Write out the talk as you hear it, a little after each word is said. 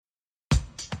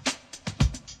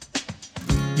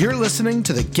You're listening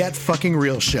to the Get Fucking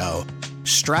Real Show.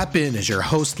 Strap in as your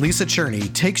host Lisa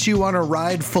Cherney takes you on a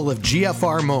ride full of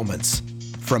GFR moments.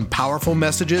 From powerful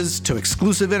messages to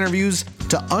exclusive interviews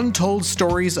to untold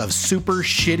stories of super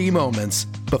shitty moments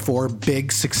before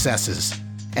big successes.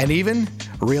 And even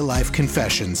real-life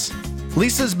confessions.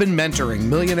 Lisa's been mentoring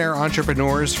millionaire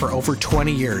entrepreneurs for over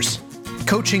 20 years,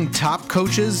 coaching top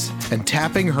coaches and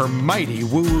tapping her mighty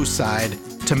woo-woo side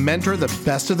to mentor the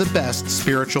best of the best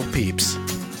spiritual peeps.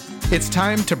 It's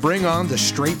time to bring on the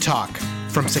straight talk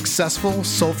from successful,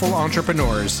 soulful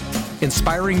entrepreneurs,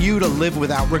 inspiring you to live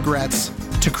without regrets,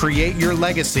 to create your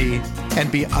legacy, and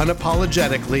be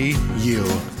unapologetically you.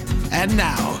 And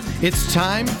now, it's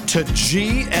time to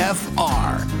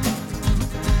GFR.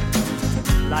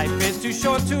 Life is too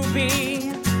short to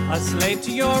be a slave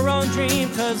to your own dream,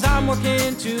 'cause I'm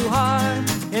working too hard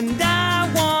and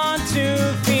I want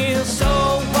to feel so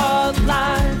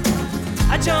alive.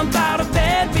 I jump out of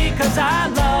bed because I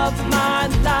love my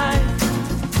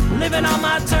life. Living on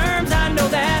my terms, I know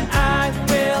that I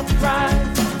will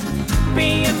thrive.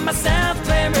 Being myself,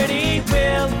 clarity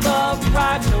will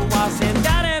arrive. So I'll stand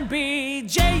out and be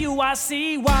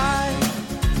J-U-I-C-Y.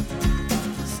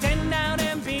 Stand out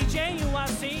and be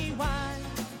J-U-I-C-Y.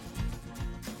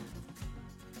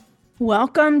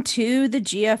 Welcome to the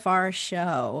GFR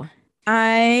show.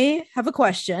 I have a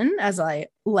question, as I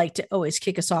like to always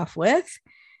kick us off with.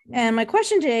 And my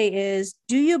question today is,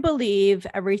 do you believe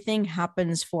everything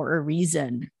happens for a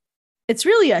reason? It's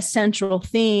really a central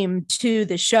theme to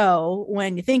the show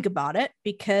when you think about it,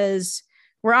 because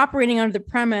we're operating under the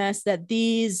premise that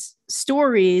these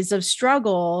stories of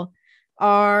struggle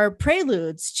are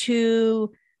preludes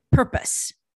to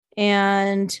purpose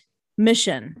and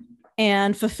mission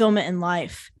and fulfillment in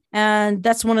life. And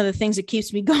that's one of the things that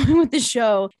keeps me going with the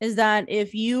show, is that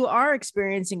if you are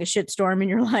experiencing a shitstorm in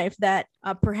your life, that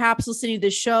perhaps listening to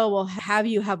the show will have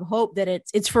you have hope that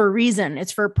it's for a reason,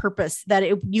 it's for a purpose, that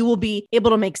you will be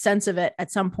able to make sense of it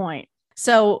at some point.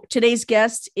 So today's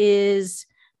guest is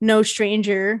no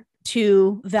stranger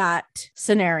to that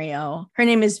scenario. Her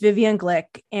name is Vivian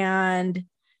Glick, and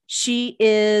she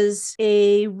is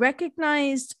a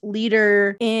recognized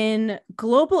leader in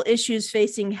global issues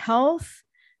facing health,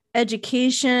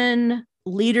 education,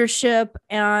 leadership,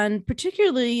 and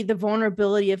particularly the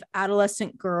vulnerability of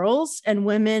adolescent girls and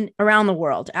women around the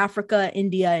world, Africa,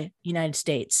 India, United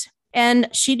States. And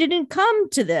she didn't come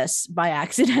to this by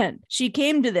accident. She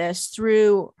came to this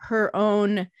through her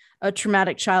own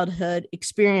traumatic childhood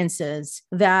experiences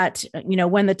that,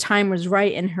 when the time was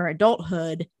right in her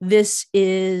adulthood, this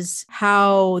is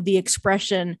how the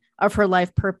expression of her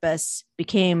life purpose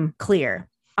became clear.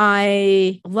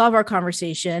 I love our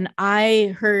conversation.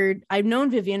 I've known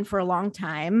Vivian for a long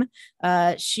time.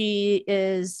 She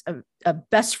is a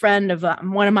best friend of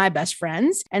one of my best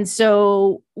friends. And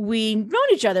so we've known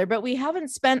each other, but we haven't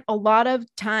spent a lot of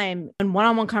time in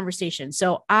one-on-one conversation.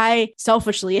 So I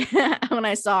selfishly, when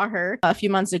I saw her a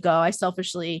few months ago, I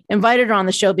selfishly invited her on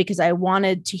the show because I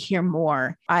wanted to hear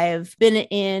more. I've been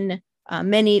in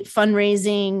many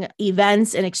fundraising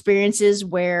events and experiences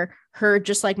where her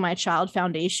Just Like My Child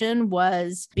Foundation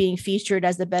was being featured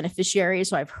as the beneficiary.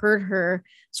 So I've heard her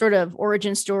sort of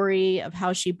origin story of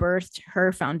how she birthed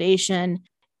her foundation.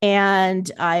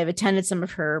 And I've attended some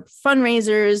of her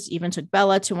fundraisers, even took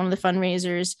Bella to one of the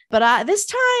fundraisers. But this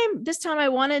time I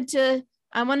wanted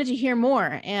to hear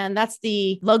more. And that's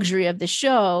the luxury of the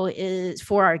show is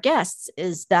for our guests,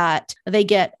 is that they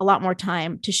get a lot more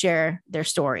time to share their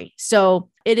story. So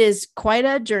it is quite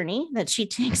a journey that she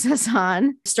takes us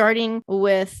on, starting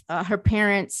with her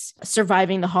parents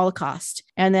surviving the Holocaust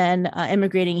and then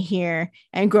immigrating here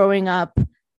and growing up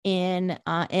in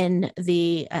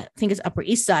the, I think it's Upper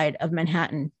East Side of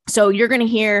Manhattan. So you're going to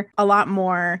hear a lot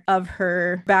more of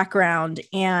her background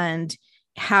and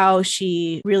how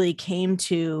she really came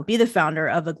to be the founder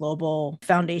of a global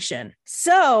foundation.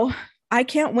 So I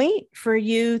can't wait for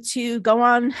you to go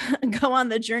on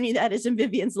the journey that is in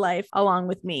Vivian's life along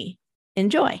with me.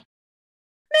 Enjoy.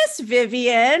 Miss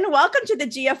Vivian, welcome to the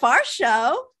GFR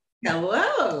show.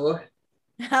 Hello.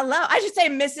 Hello. I should say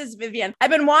Mrs. Vivian.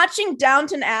 I've been watching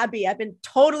Downton Abbey. I've been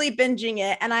totally binging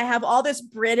it. And I have all this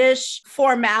British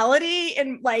formality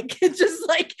and just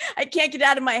I can't get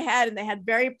out of my head. And they had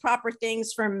very proper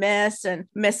things for Miss and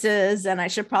Mrs. And I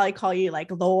should probably call you like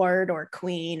Lord or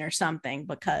Queen or something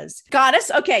because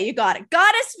Goddess. Okay, you got it.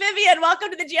 Goddess Vivian,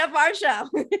 welcome to the GFR show.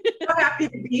 So happy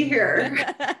to be here.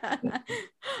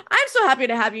 I'm so happy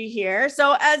to have you here.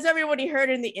 So, as everybody heard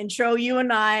in the intro, you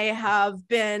and I have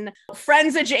been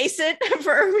friends adjacent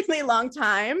for a really long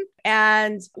time.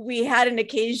 And we had an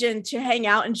occasion to hang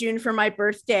out in June for my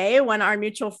birthday when our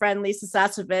mutual friend, Lisa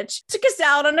Sasovich, took us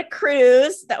out on a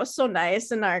cruise. That was so nice.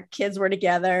 And our kids were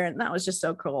together. And that was just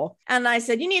so cool. And I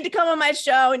said, you need to come on my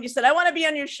show. And you said, I want to be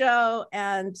on your show.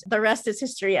 And the rest is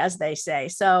history, as they say.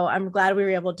 So, I'm glad we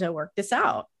were able to work this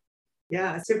out.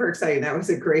 Yeah, super exciting. That was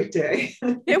a great day.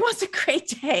 It was a great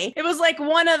day. It was like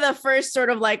one of the first sort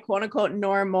of like quote unquote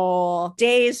normal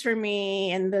days for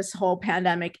me in this whole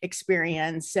pandemic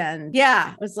experience. And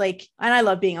yeah, it was like, and I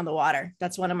love being on the water.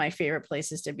 That's one of my favorite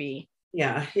places to be.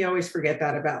 Yeah, you always forget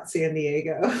that about San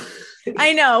Diego.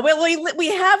 I know. Well, we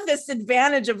have this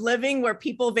advantage of living where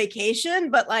people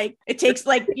vacation, but like it takes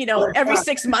like, every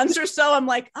 6 months or so, I'm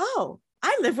like, oh,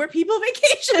 I live where people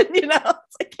vacation,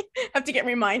 It's like, I have to get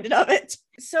reminded of it.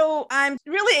 So I'm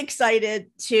really excited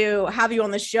to have you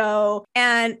on the show.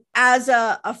 And as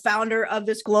a founder of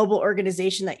this global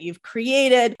organization that you've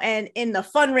created and in the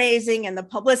fundraising and the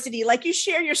publicity, like you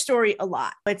share your story a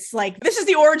lot. It's like, this is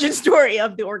the origin story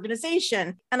of the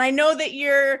organization. And I know that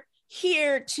you're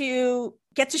here to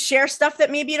get to share stuff that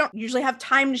maybe you don't usually have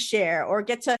time to share or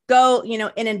get to go,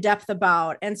 in depth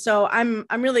about. And so I'm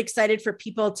really excited for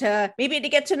people to maybe to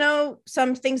get to know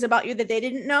some things about you that they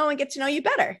didn't know and get to know you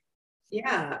better.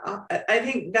 Yeah, I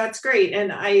think that's great.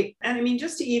 And I mean,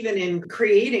 just even in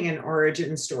creating an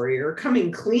origin story or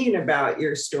coming clean about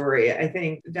your story, I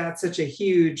think that's such a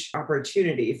huge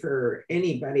opportunity for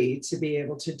anybody to be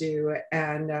able to do.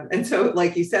 And so,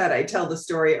 like you said, I tell the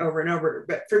story over and over,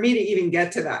 but for me to even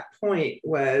get to that point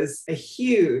was a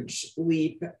huge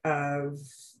leap of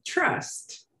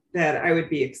trust that I would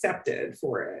be accepted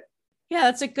for it. Yeah,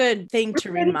 that's a good thing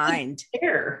to remind.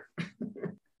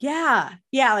 Yeah.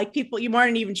 Like people, you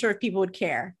weren't even sure if people would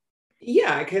care.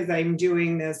 Yeah, because I'm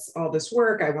doing all this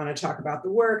work. I want to talk about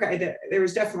the work. There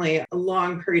was definitely a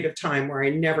long period of time where I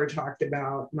never talked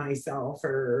about myself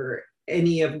or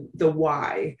any of the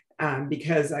why,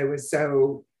 because I was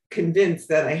so convinced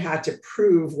that I had to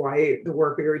prove why the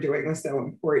work we were doing was so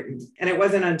important. And it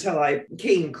wasn't until I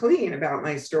came clean about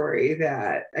my story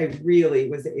that I really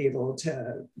was able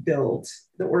to build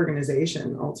the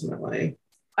organization ultimately.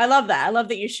 I love that. I love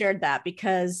that you shared that,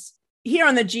 because here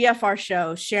on the GFR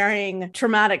show, sharing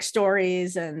traumatic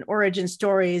stories and origin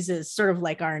stories is sort of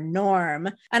like our norm.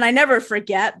 And I never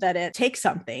forget that it takes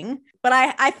something. But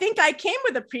I think I came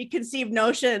with a preconceived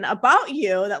notion about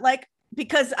you that like,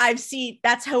 because I've seen,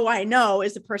 that's who I know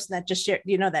is the person that just share,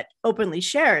 that openly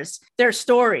shares their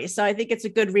story. So I think it's a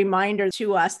good reminder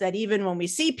to us that even when we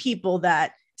see people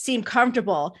that seem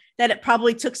comfortable, that it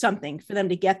probably took something for them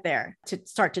to get there to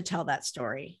start to tell that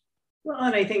story. Well,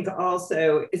 and I think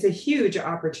also it's a huge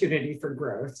opportunity for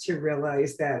growth to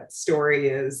realize that story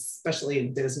is, especially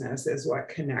in business, is what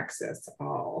connects us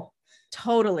all.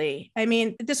 Totally. I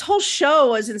mean, this whole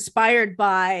show was inspired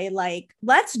by like,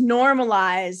 let's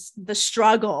normalize the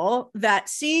struggle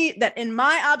that in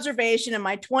my observation in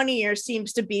my 20 years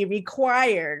seems to be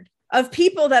required of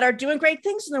people that are doing great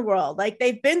things in the world. Like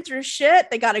they've been through shit.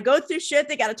 They got to go through shit.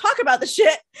 They got to talk about the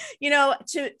shit,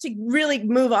 to really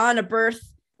move on to birth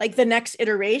like the next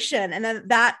iteration. And then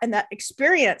that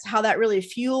experience, how that really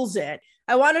fuels it.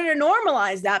 I wanted to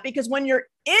normalize that because when you're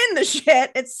in the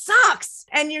shit, it sucks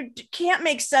and you can't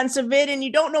make sense of it and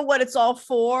you don't know what it's all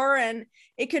for. And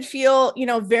it could feel,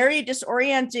 very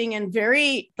disorienting and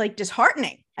very like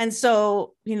disheartening. And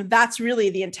so, that's really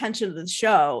the intention of the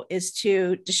show, is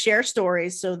to share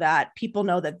stories so that people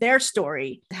know that their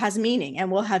story has meaning and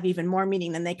will have even more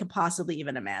meaning than they could possibly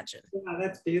even imagine. Yeah,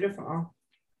 that's beautiful.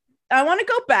 I want to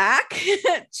go back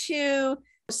to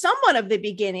somewhat of the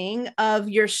beginning of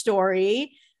your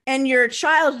story and your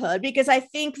childhood, because I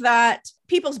think that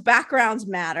people's backgrounds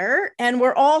matter and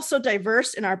we're all so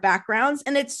diverse in our backgrounds.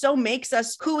 And it so makes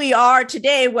us who we are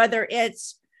today, whether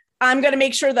it's I'm going to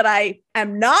make sure that I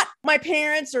am not my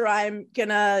parents, or I'm going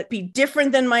to be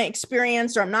different than my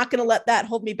experience, or I'm not going to let that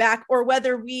hold me back, or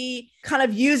whether we kind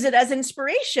of use it as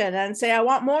inspiration and say, I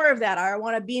want more of that, or I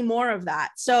want to be more of that.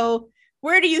 So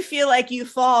where do you feel like you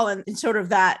fall in sort of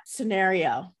that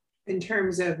scenario? In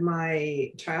terms of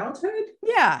my childhood?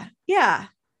 Yeah.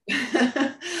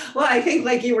 Well, I think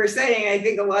like you were saying, I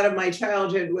think a lot of my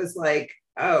childhood was like,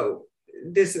 oh,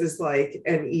 this is like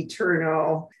an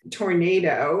eternal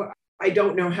tornado. I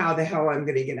don't know how the hell I'm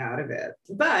going to get out of it.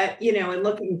 But, in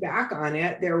looking back on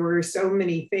it, there were so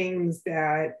many things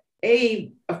that,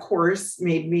 of course,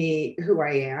 made me who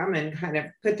I am and kind of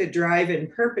put the drive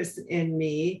and purpose in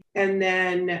me, and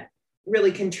then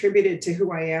really contributed to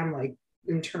who I am, like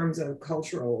in terms of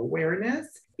cultural awareness.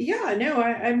 Yeah, no,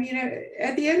 I mean,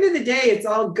 at the end of the day, it's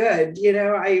all good.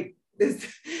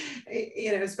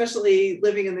 Especially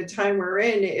living in the time we're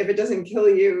in, if it doesn't kill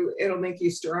you, it'll make you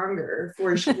stronger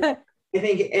for sure. I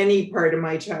think any part of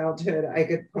my childhood I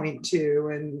could point to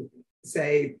and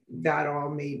say that all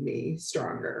made me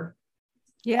stronger.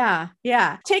 Yeah.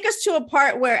 Yeah. Take us to a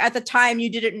part where at the time you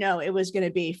didn't know it was going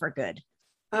to be for good.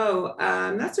 Oh,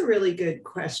 that's a really good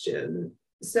question.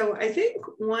 So I think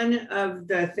one of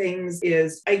the things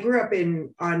is I grew up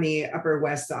on the Upper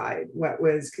West Side, what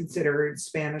was considered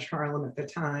Spanish Harlem at the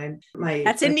time.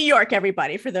 That's in New York,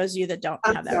 everybody, for those of you that don't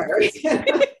have that. Sorry.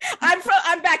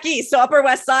 I'm back east, so Upper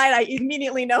West Side, I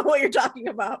immediately know what you're talking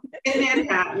about. In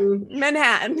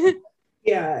Manhattan.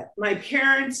 Yeah, my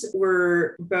parents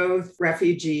were both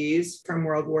refugees from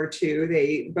World War II.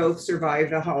 They both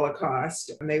survived the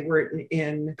Holocaust, and they weren't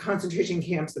in concentration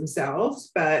camps themselves,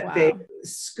 but They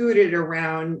scooted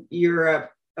around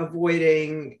Europe,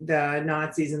 avoiding the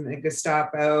Nazis and the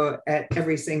Gestapo at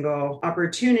every single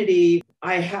opportunity.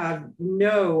 I have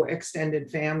no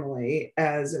extended family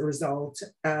as a result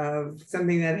of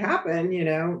something that happened,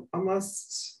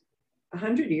 almost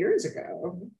 100 years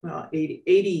ago, well,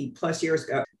 80 plus years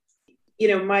ago.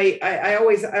 I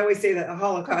always say that the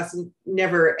Holocaust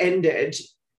never ended,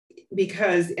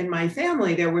 because in my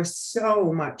family, there was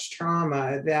so much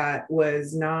trauma that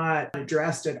was not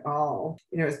addressed at all.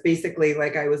 It's basically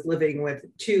like I was living with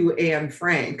two Anne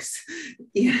Franks,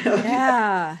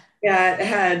 Yeah. that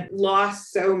had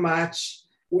lost so much,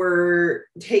 were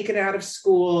taken out of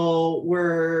school,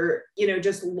 were,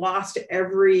 just lost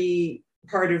every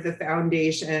part of the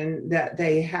foundation that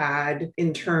they had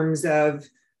in terms of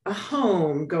a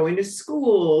home, going to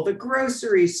school, the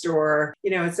grocery store,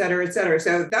 et cetera, et cetera.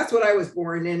 So that's what I was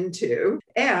born into.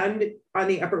 And on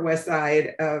the Upper West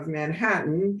Side of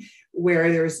Manhattan,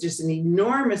 where there was just an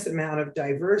enormous amount of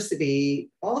diversity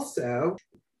also.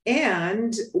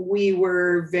 And we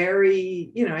were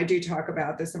very, I do talk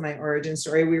about this in my origin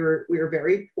story. We were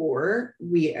very poor.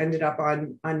 We ended up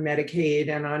on Medicaid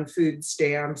and on food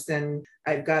stamps. And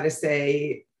I've got to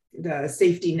say, the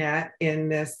safety net in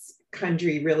this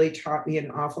country really taught me an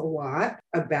awful lot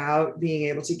about being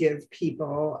able to give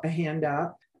people a hand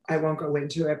up. I won't go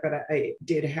into it, but I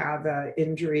did have an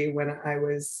injury when I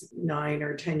was 9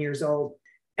 or 10 years old.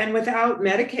 And without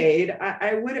Medicaid,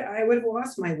 I would have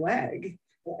lost my leg.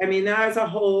 I mean, that was a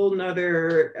whole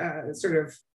nother sort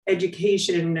of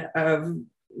education of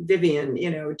Vivian,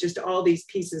 just all these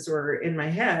pieces were in my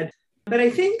head. But I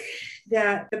think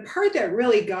that the part that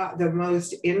really got the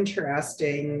most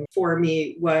interesting for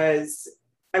me was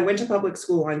I went to public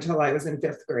school until I was in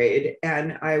 5th grade,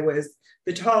 and I was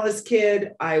the tallest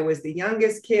kid. I was the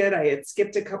youngest kid. I had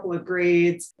skipped a couple of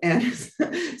grades, and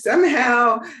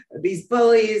somehow these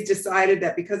bullies decided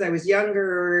that because I was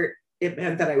younger, it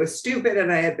meant that I was stupid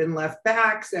and I had been left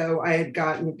back. So I had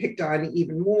gotten picked on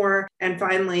even more. And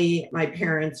finally, my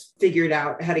parents figured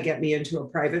out how to get me into a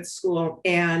private school.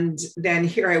 And then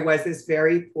here I was, this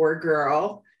very poor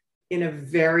girl in a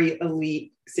very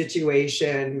elite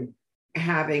situation,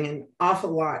 having an awful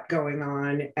lot going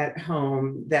on at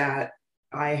home that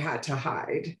I had to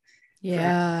hide.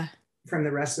 Yeah. From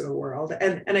the rest of the world.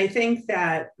 And I think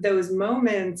that those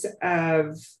moments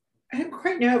of, I don't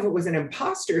quite know if it was an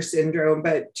imposter syndrome,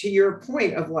 but to your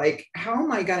point of like, how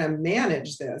am I going to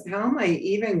manage this? How am I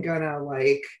even going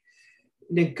to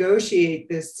negotiate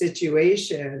this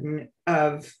situation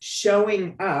of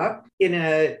showing up in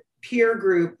a peer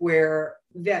group where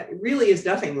that really is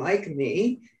nothing like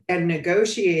me, and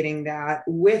negotiating that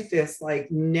with this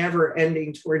never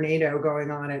ending tornado going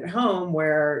on at home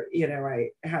where, I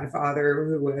had a father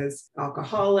who was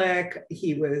alcoholic.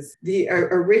 He was the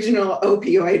original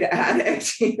opioid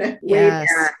addict, Yes.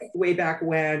 way back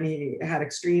when. He had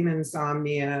extreme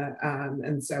insomnia.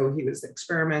 And so he was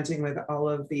experimenting with all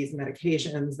of these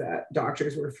medications that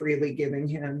doctors were freely giving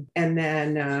him. And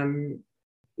then,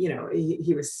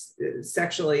 he was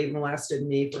sexually molested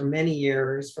me for many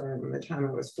years, from the time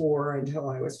I was 4 until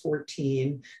I was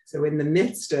 14. So in the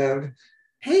midst of,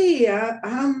 hey,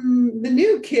 I'm the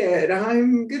new kid,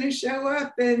 I'm going to show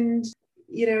up and,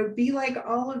 be like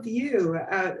all of you.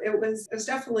 It was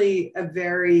definitely a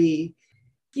very,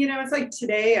 it's like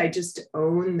today I just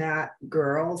own that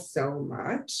girl so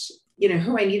much.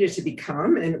 Who I needed to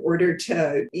become in order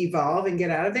to evolve and get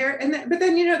out of there. But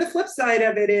then, the flip side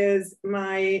of it is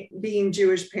my being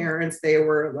Jewish parents. They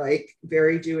were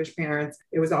very Jewish parents.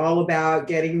 It was all about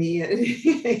getting me,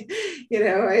 I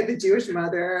had the Jewish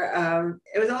mother.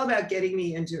 It was all about getting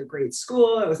me into a great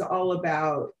school. It was all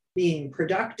about being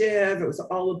productive. It was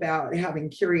all about having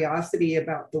curiosity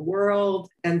about the world.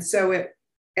 And so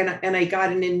and I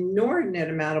got an inordinate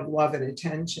amount of love and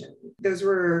attention.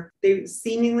 They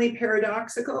seemingly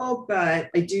paradoxical, but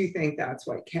I do think that's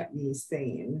what kept me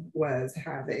sane, was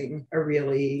having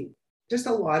just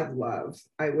a lot of love.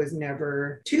 I was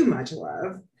never too much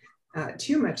love,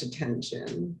 too much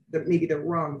attention, maybe the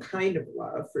wrong kind of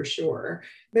love for sure.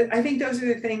 But I think those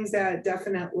are the things that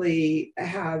definitely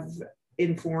have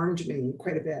informed me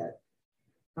quite a bit.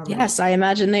 Yes, I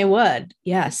imagine they would.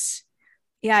 Yes.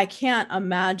 Yeah, I can't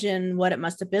imagine what it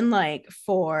must have been like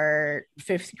for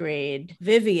fifth grade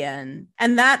Vivian.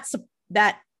 And that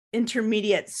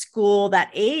intermediate school, that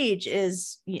age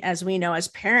is, as we know, as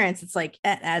parents, it's like,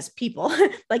 as people,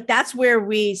 like that's where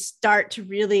we start to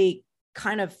really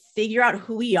kind of figure out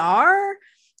who we are.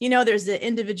 There's the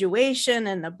individuation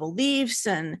and the beliefs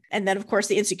and then of course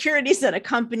the insecurities that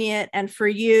accompany it. And for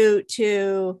you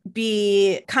to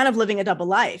be kind of living a double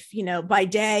life, by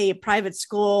day, private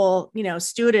school,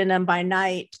 student, and by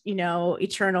night,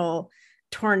 eternal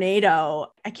tornado.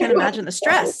 I can't imagine the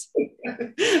stress.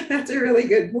 That's a really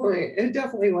good point. It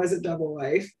definitely was a double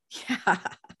life. Yeah.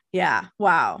 Yeah.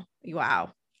 Wow.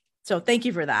 So thank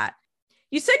you for that.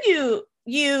 You said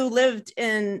you lived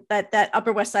in that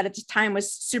Upper West Side at the time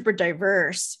was super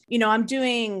diverse. I'm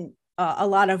doing a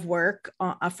lot of work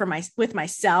with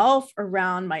myself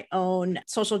around my own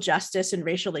social justice and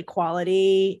racial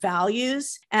equality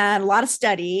values, and a lot of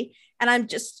study. And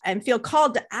I feel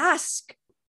called to ask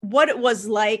what it was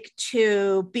like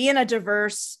to be in a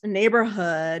diverse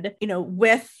neighborhood,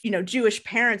 with, Jewish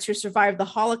parents who survived the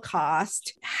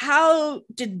Holocaust. How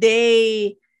did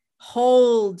they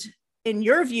hold, in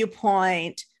your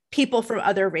viewpoint, people from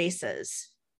other races?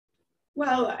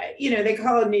 Well, they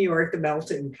call New York the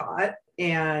melting pot.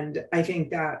 And I think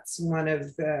that's one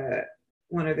of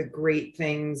the great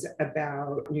things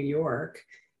about New York.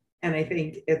 And I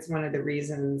think it's one of the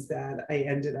reasons that I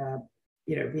ended up,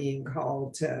 being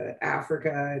called to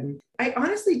Africa. And I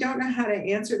honestly don't know how to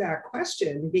answer that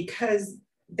question, because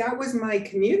that was my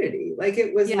community. Like,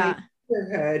 it was my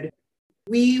neighborhood.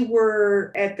 We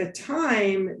were, at the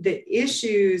time, the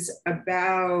issues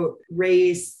about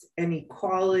race and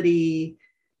equality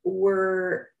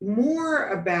were more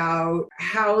about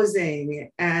housing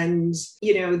and,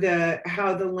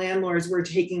 how the landlords were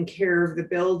taking care of the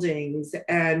buildings,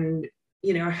 and,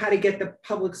 how to get the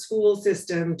public school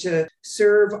system to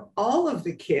serve all of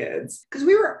the kids, because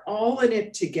we were all in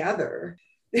it together.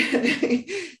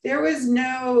 There was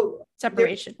no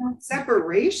separation.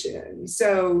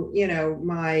 So,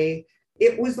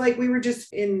 it was like we were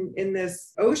just in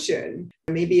this ocean.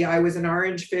 Maybe I was an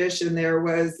orange fish and there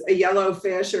was a yellow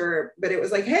fish, but it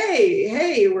was like,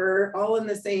 hey, we're all in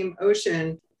the same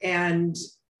ocean. And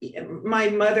my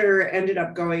mother ended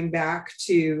up going back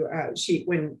to, she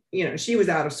was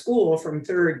out of school from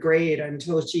third grade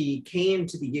until she came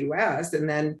to the US. And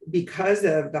then because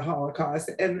of the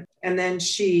Holocaust, and then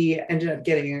she ended up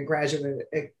getting a graduate,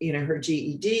 her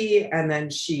GED. And then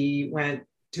she went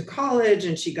to college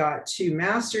and she got 2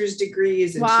 master's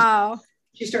degrees. And wow.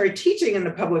 She started teaching in the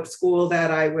public school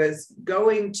that I was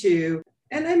going to.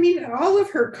 And I mean, all of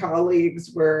her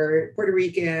colleagues were Puerto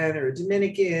Rican or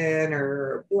Dominican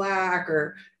or Black,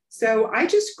 so I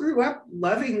just grew up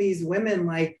loving these women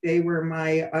like they were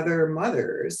my other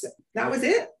mothers. That was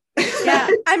it. Yeah.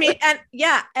 I mean,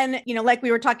 and like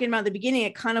we were talking about at the beginning,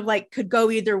 it kind of like could go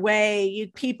either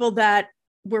way. People that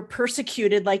were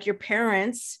persecuted, like your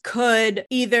parents, could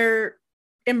either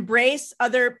embrace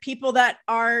other people that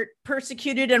are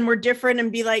persecuted and were different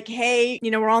and be like, hey,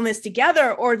 we're all in this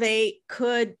together, or they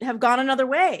could have gone another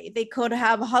way. They could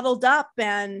have huddled up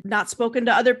and not spoken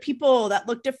to other people that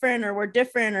look different or were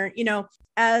different, or,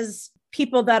 as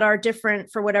people that are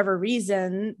different for whatever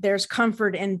reason, there's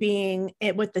comfort in being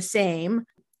with the same.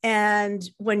 And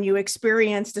when you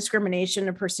experience discrimination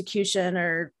or persecution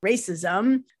or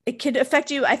racism, it could affect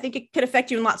you. I think it could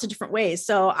affect you in lots of different ways.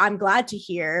 So I'm glad to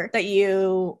hear that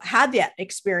you had that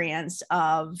experience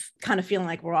of kind of feeling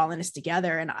like we're all in this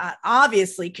together, and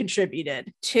obviously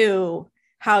contributed to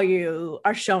how you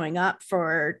are showing up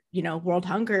for, World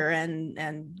Hunger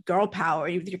and Girl Power,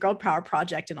 your Girl Power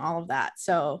project and all of that.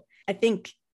 So I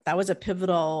think that was a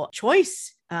pivotal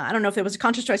choice. I don't know if it was a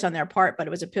conscious choice on their part, but it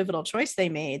was a pivotal choice they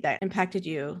made that impacted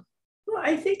you. Well,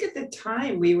 I think at the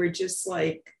time we were just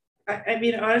like, I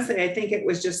mean, honestly, I think it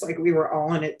was just like we were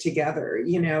all in it together.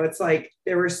 It's like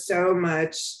there was so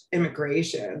much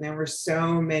immigration. There were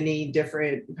so many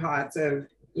different pots of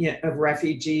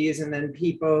refugees, and then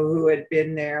people who had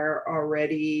been there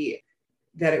already,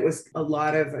 that it was a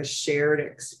lot of a shared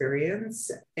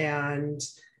experience. And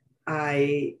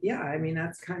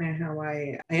that's kind of how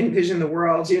I envision the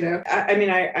world,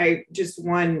 I just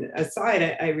one aside,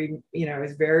 I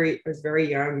was very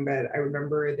young, but I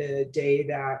remember the day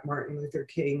that Martin Luther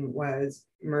King was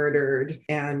murdered,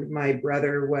 and my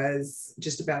brother was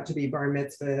just about to be bar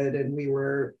mitzvahed, and we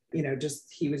were,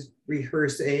 he was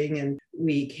rehearsing, and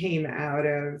we came out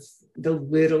of the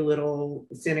little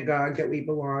synagogue that we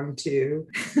belonged to,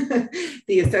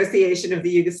 the Association of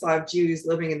the Yugoslav Jews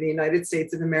Living in the United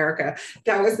States of America.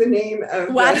 That was the name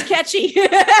of. Wow, that's catchy.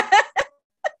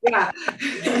 Yeah.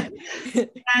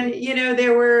 And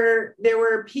there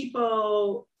were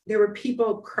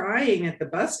people crying at the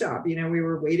bus stop. We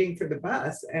were waiting for the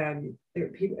bus, and there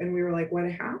were people, and we were like,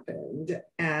 what happened?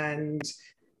 And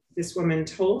this woman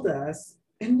told us,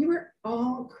 and we were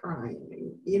all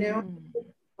crying,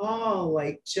 all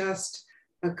like just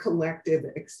a collective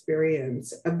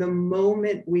experience of the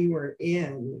moment we were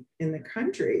in the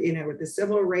country, with the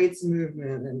civil rights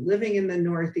movement and living in the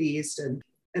Northeast and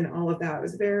all of that. It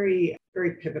was very,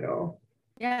 very pivotal.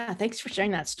 Yeah, thanks for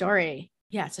sharing that story.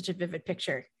 Yeah, such a vivid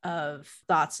picture of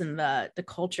thoughts and the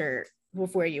culture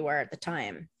of where you were at the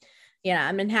time.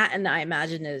 Yeah, Manhattan, I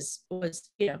imagine, was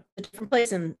a different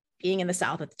place, and being in the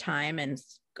South at the time, and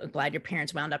glad your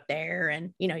parents wound up there,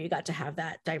 and you got to have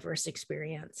that diverse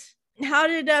experience. How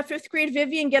did fifth grade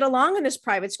Vivian get along in this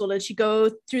private school? Did she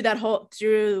go through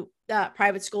that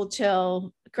private school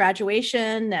till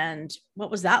graduation, and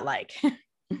what was that like?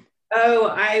 Oh,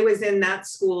 I was in that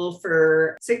school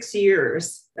for 6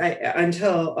 years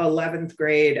until 11th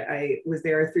grade. I was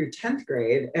there through 10th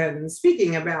grade. And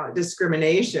speaking about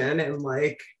discrimination, and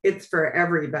like it's for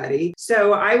everybody.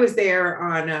 So I was there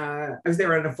on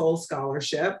a full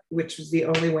scholarship, which was the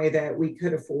only way that we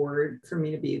could afford for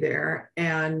me to be there.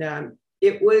 And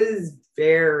it was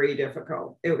very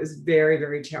difficult. It was very,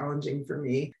 very challenging for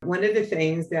me. One of the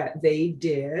things that they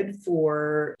did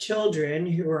for children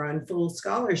who were on full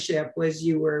scholarship was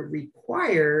you were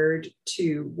required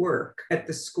to work at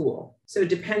the school. So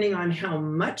depending on how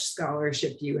much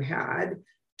scholarship you had,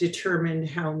 determined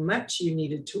how much you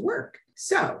needed to work.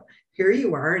 So here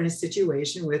you are in a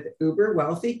situation with uber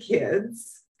wealthy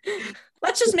kids.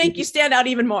 Let's just make you stand out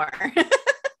even more.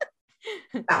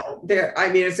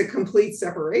 It's a complete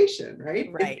separation, right?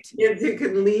 Right. Kids who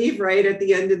can leave right at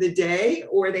the end of the day,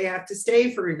 or they have to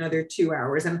stay for another 2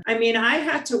 hours. And I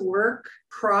had to work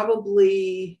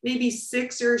probably maybe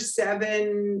 6 or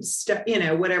 7,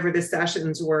 whatever the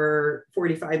sessions were,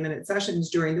 45-minute sessions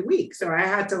during the week. So I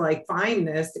had to find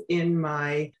this in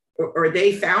my, or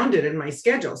they found it in my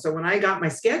schedule. So when I got my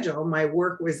schedule, my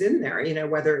work was in there,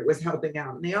 whether it was helping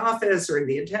out in the office or in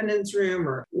the attendance room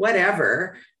or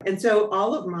whatever. And so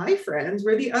all of my friends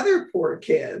were the other poor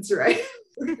kids, right?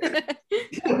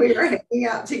 We were hanging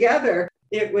out together.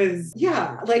 It was,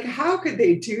 how could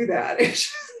they do that?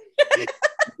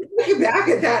 Looking back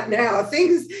at that now,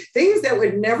 things that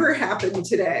would never happen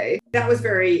today. That was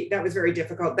very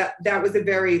difficult. That was a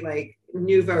very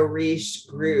nouveau riche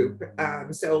group.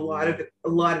 So a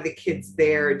lot of the kids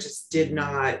there just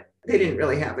they didn't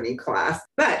really have any class.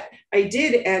 But I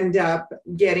did end up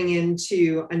getting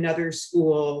into another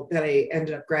school that I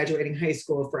ended up graduating high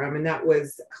school from, and that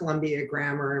was Columbia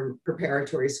Grammar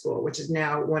Preparatory School, which is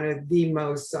now one of the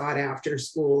most sought after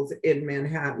schools in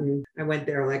Manhattan. I went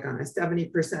there on a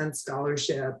 70%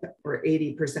 scholarship or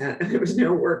 80%, and there was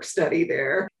no work study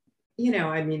there.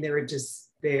 They were just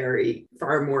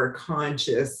far more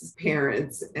conscious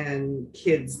parents and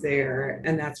kids there.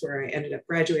 And that's where I ended up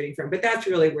graduating from. But that's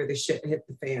really where the shit hit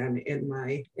the fan in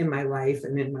my life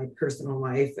and in my personal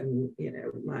life. And,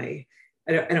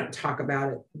 I don't talk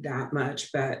about it that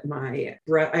much, but I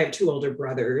have 2 older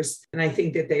brothers, and I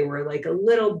think that they were a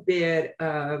little bit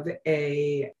of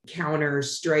a counter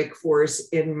strike force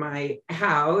in my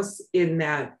house, in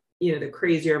that the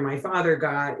crazier my father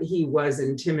got, he was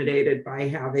intimidated by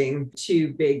having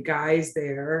 2 big guys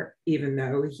there, even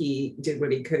though he did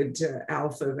what he could to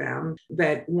alpha them.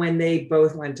 But when they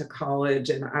both went to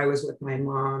college and I was with my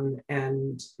mom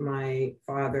and my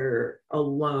father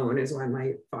alone, is when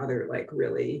my father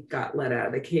really got let out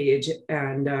of the cage.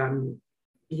 And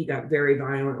he got very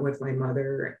violent with my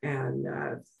mother and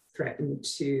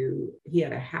he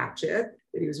had a hatchet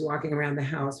that he was walking around the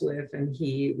house with, and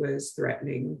he was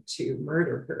threatening to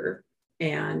murder her.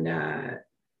 And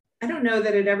I don't know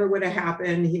that it ever would have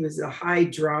happened. He was a high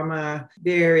drama,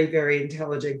 very, very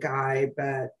intelligent guy,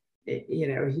 but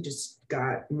he just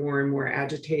got more and more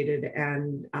agitated.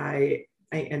 And we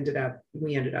ended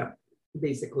up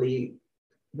basically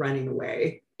running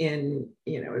away.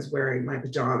 I was wearing my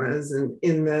pajamas and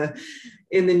in the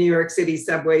New York City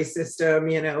subway system,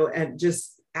 and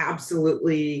just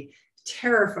absolutely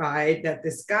terrified that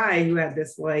this guy who had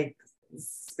this like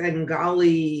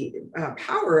Bengali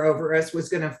power over us was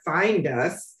going to find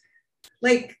us.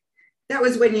 Like, that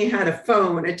was when you had a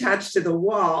phone attached to the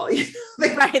wall.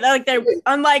 Right. Like, they're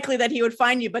unlikely that he would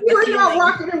find you, but you were not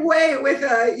walking away with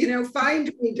a, find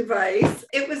me device.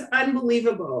 It was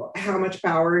unbelievable how much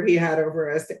power he had over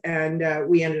us. And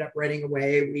we ended up running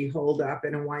away. We holed up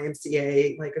in a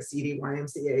YMCA, like a seedy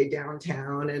YMCA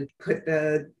downtown, and put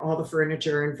all the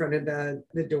furniture in front of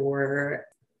the door.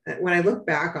 When I look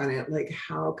back on it, like,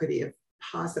 how could he have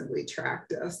possibly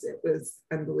tracked us? It was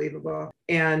unbelievable.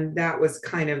 And that was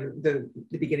kind of the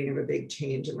beginning of a big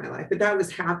change in my life. But that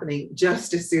was happening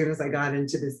just as soon as I got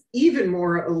into this even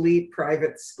more elite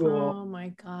private school. Oh my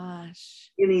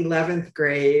gosh. In 11th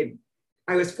grade,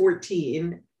 I was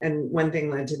 14, and one thing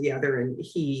led to the other. And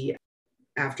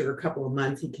after a couple of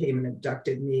months, he came and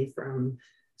abducted me from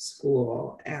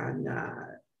school. And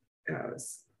it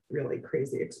was a really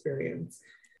crazy experience.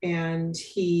 And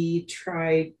he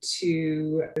tried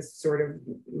to sort of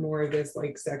more of this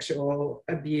like sexual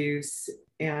abuse.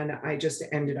 And I just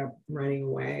ended up running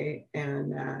away.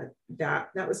 And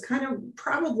that was kind of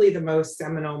probably the most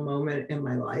seminal moment in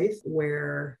my life,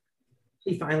 where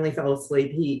he finally fell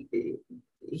asleep.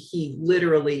 He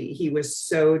literally, he was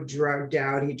so drugged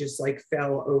out. He just like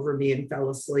fell over me and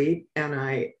fell asleep. And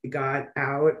I got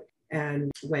out and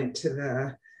went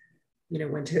to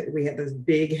we had those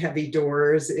big heavy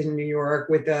doors in New York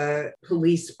with a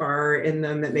police bar in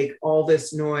them that make all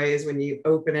this noise when you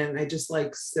open it. And I just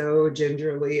like so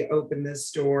gingerly opened this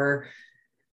door,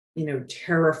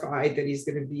 terrified that he's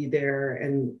going to be there,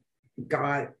 and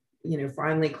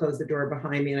finally closed the door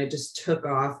behind me. And I just took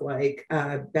off like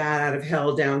a bat out of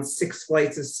hell down 6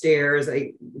 flights of stairs.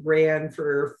 I ran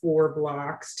for 4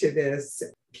 blocks to this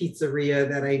pizzeria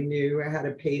that I knew. I had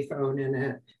a payphone in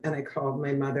it, and I called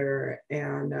my mother,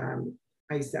 and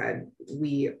I said,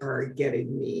 "We are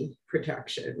getting me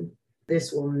protection.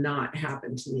 This will not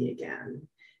happen to me again."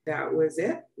 That was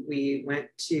it. We went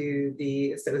to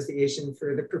the Association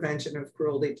for the Prevention of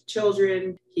Cruelty to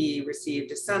Children. He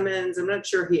received a summons. I'm not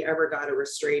sure he ever got a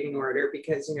restraining order,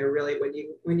 because really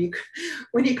when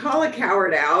you call a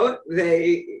coward out,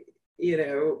 they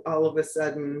all of a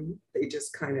sudden they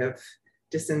just kind of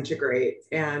disintegrate.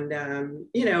 And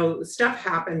stuff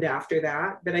happened after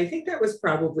that, but I think that was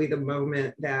probably the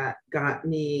moment that got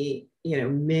me,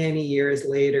 many years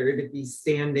later, to be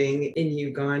standing in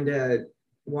Uganda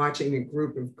watching a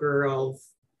group of girls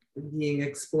being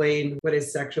explained what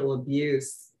is sexual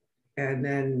abuse, and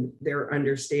then they're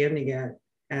understanding it.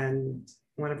 And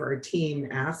one of our team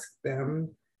asked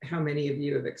them, "How many of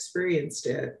you have experienced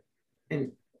it?"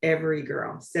 And every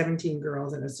girl, 17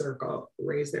 girls in a circle,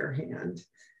 raised their hand.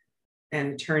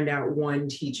 And it turned out one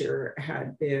teacher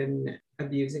had been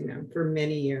abusing them for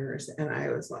many years. And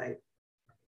I was like,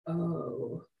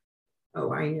 oh,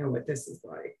 I know what this is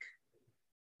like.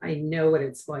 I know what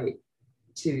it's like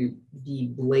to be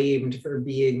blamed for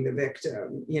being the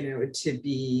victim, to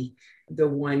be the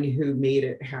one who made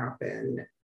it happen.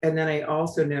 And then I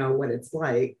also know what it's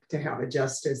like to have a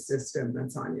justice system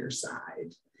that's on your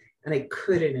side. And I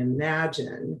couldn't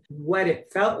imagine what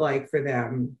it felt like for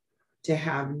them to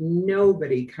have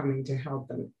nobody coming to help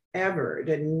them ever,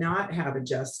 to not have a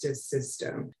justice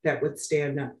system that would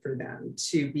stand up for them,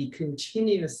 to be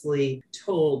continuously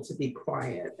told to be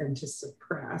quiet and to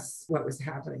suppress what was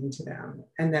happening to them,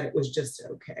 and that it was just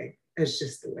okay. It's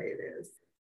just the way it is.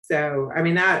 So, I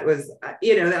mean, that was,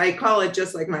 I call it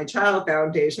Just Like My Child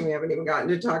Foundation. We haven't even gotten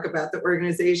to talk about the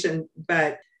organization,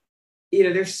 but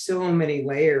there's so many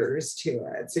layers to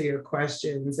it. So your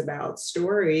questions about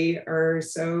story are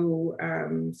so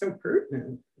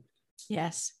pertinent.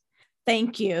 Yes.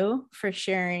 Thank you for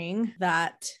sharing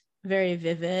that very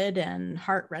vivid and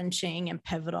heart-wrenching and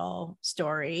pivotal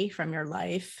story from your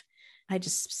life. I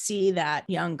just see that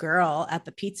young girl at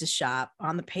the pizza shop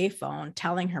on the payphone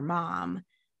telling her mom,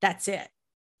 "That's it.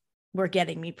 We're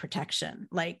getting me protection."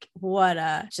 Like, what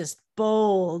a just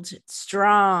bold,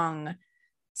 strong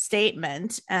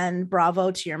statement, and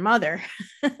bravo to your mother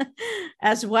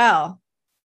as well.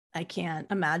 I can't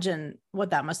imagine what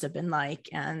that must have been like.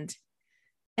 And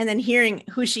then hearing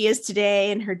who she is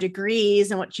today and her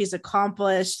degrees and what she's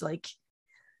accomplished, like,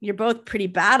 you're both pretty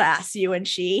badass, you and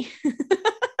she.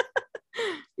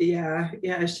 Yeah.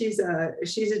 She's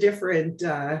a different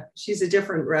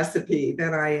recipe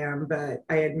than I am, but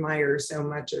I admire so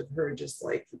much of her, just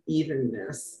like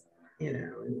evenness,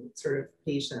 and sort of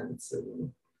patience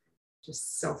and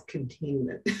just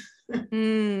self-containment.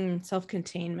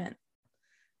 Self-containment.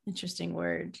 Interesting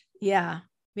word. Yeah.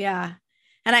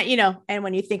 And and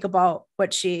when you think about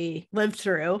what she lived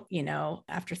through,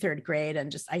 after third grade,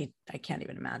 and just, I can't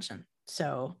even imagine.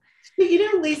 So,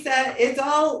 Lisa,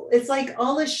 it's like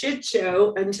all a shit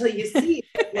show until you see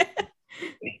it.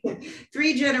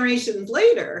 3 generations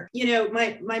later,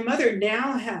 my mother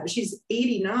now she's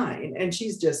 89 and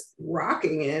she's just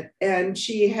rocking it. And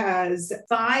she has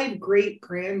 5 great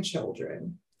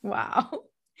grandchildren. Wow.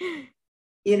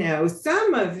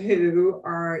 Some of who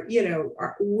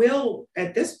will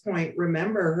at this point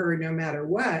remember her no matter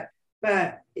what.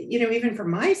 But, even for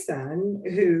my son,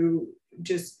 who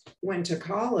just went to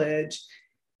college,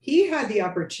 he had the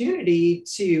opportunity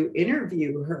to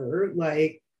interview her,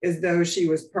 like, as though she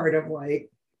was part of like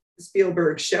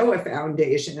Spielberg's Shoah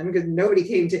Foundation, because nobody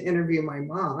came to interview my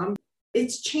mom.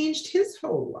 It's changed his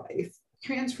whole life,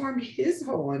 transformed his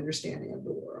whole understanding of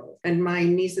the world, and my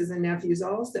nieces and nephews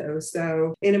also.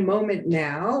 So in a moment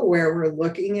now where we're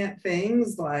looking at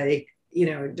things like,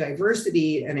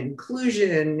 diversity and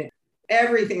inclusion,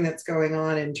 everything that's going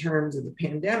on in terms of the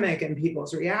pandemic and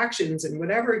people's reactions and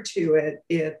whatever to it,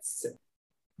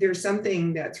 there's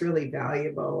something that's really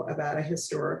valuable about a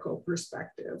historical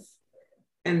perspective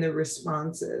and the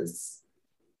responses,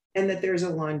 and that there's a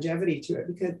longevity to it.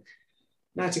 Because,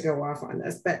 not to go off on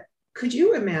this, but could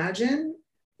you imagine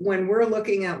when we're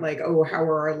looking at like, how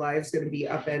are our lives going to be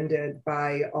upended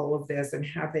by all of this, and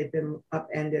have they been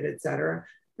upended, et cetera?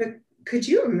 But could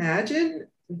you imagine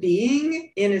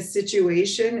being in a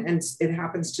situation, and it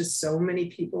happens to so many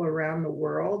people around the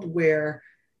world, where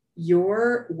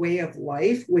your way of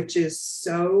life, which is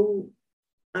so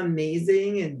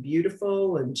amazing and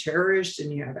beautiful and cherished,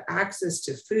 and you have access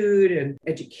to food and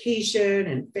education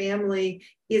and family,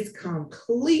 is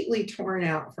completely torn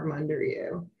out from under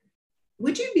you?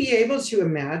 Would you be able to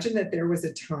imagine that there was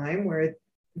a time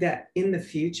that in the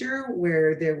future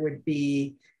where there would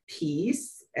be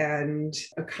peace and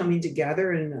a coming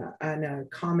together and a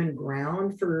common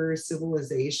ground for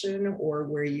civilization, or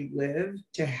where you live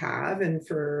to have, and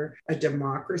for a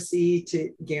democracy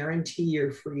to guarantee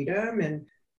your freedom? And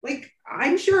like,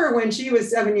 I'm sure when she was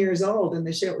 7 years old and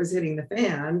the shit was hitting the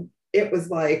fan, it was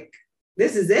like,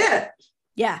 this is it.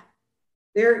 Yeah.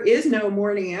 There is no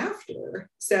morning after.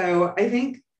 So I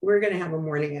think we're going to have a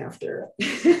morning after.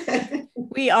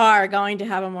 We are going to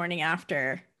have a morning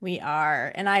after. We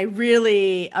are. And I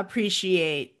really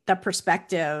appreciate the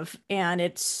perspective. And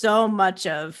it's so much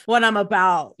of what I'm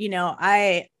about.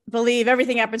 I believe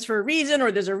everything happens for a reason,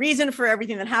 or there's a reason for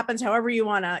everything that happens, however you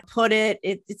want to put it.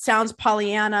 It sounds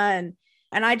Pollyanna.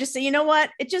 And I just say, you know what?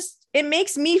 It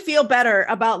makes me feel better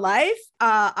about life.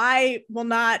 I will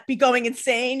not be going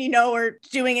insane, or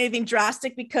doing anything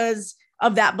drastic because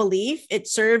of that belief. It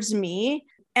serves me.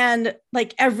 And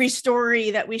like every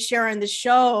story that we share on the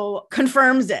show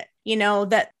confirms it,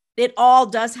 that it all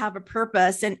does have a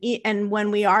purpose. And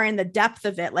when we are in the depth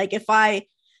of it, like if I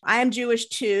am Jewish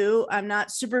too, I'm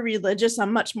not super religious.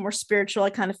 I'm much more spiritual. I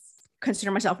kind of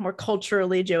consider myself more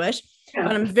culturally Jewish,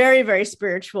 but I'm very, very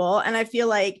spiritual. And I feel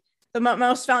like the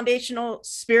most foundational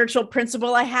spiritual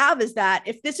principle I have is that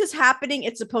if this is happening,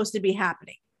 it's supposed to be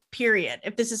happening, period.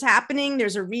 If this is happening,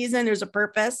 there's a reason, there's a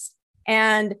purpose.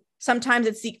 And sometimes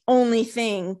it's the only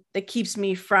thing that keeps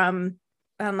me from,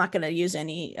 I'm not going to use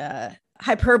any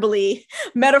hyperbole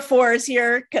metaphors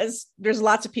here, because there's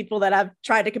lots of people that have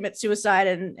tried to commit suicide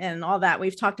and all that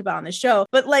we've talked about on the show.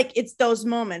 But like, it's those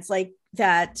moments like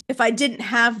that. If I didn't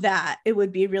have that, it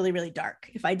would be really, really dark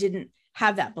if I didn't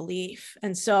have that belief.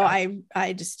 And so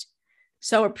I just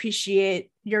so appreciate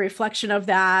your reflection of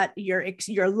that,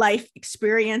 your life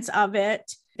experience of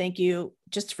it. Thank you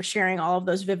just for sharing all of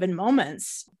those vivid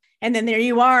moments. And then there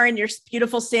you are in your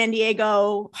beautiful San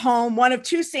Diego home, one of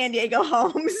 2 San Diego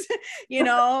homes,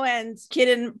 and kid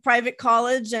in private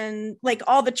college, and like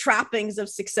all the trappings of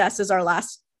success, as our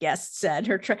last guest said.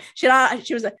 She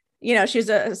was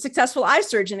a successful eye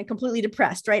surgeon and completely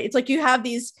depressed, right? It's like you have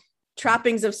these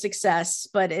trappings of success,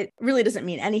 but it really doesn't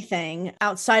mean anything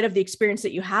outside of the experience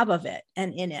that you have of it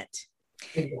and in it.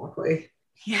 Exactly.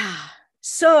 Yeah.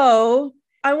 So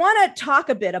I want to talk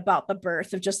a bit about the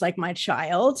birth of Just Like My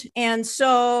Child. And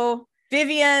so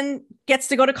Vivian gets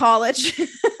to go to college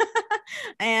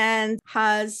and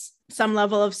has some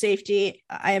level of safety,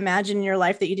 I imagine, in your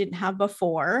life that you didn't have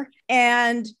before.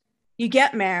 And you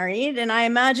get married. And I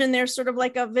imagine there's sort of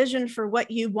like a vision for what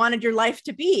you wanted your life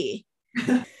to be.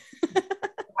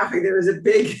 There was a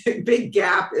big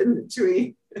gap in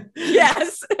between.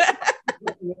 Yes.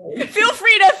 Feel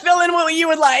free to fill in what you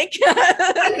would like.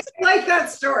 I like that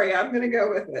story. I'm going to go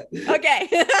with it. Okay.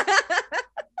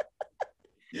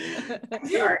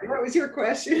 Sorry, what was your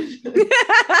question?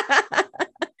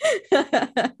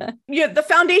 the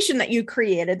foundation that you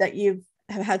created that you've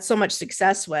have had so much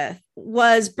success with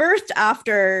was birthed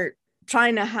after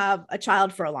trying to have a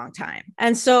child for a long time.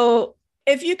 And so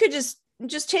if you could just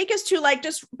take us to like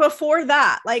just before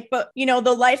that, like, but you know,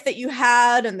 the life that you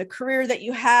had and the career that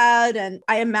you had. And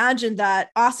I imagine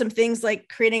that awesome things like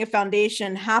creating a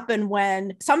foundation happen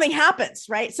when something happens,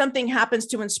 right? Something happens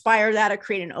to inspire that or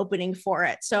create an opening for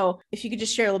it. So if you could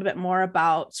just share a little bit more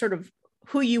about sort of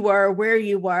who you were, where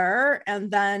you were,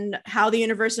 and then how the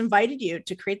universe invited you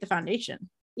to create the foundation.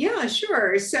 Yeah,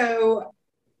 sure. So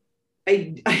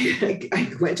I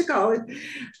went to college.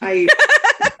 I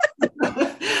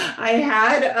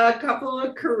had a couple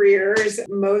of careers.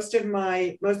 Most of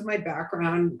my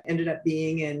background ended up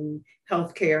being in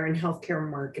healthcare and healthcare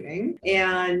marketing.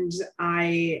 And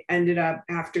I ended up,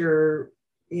 after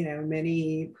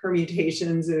many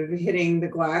permutations of hitting the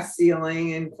glass ceiling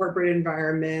in corporate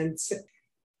environments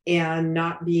and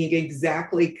not being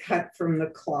exactly cut from the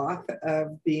cloth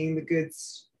of being the good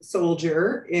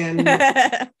soldier in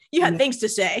you had things to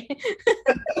say.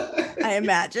 I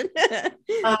imagine.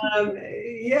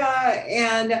 Yeah,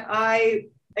 and I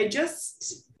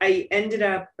ended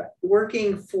up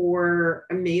working for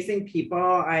amazing people.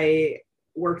 I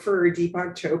worked for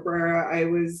Deepak Chopra. I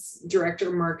was director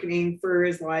of marketing for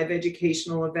his live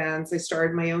educational events. I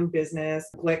started my own business,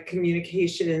 Glick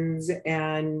Communications,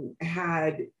 and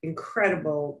had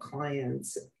incredible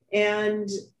clients. And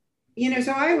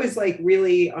so I was like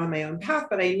really on my own path,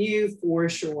 but I knew for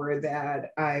sure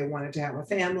that I wanted to have a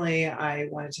family. I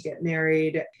wanted to get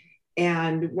married.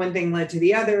 And one thing led to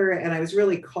the other. And I was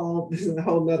really called, this is a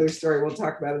whole nother story we'll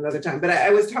talk about another time, but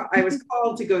I was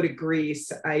called to go to Greece.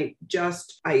 I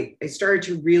started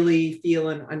to really feel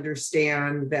and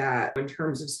understand that in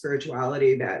terms of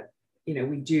spirituality, that,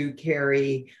 we do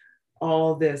carry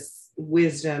all this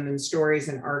wisdom and stories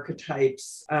and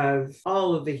archetypes of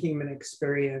all of the human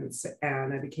experience.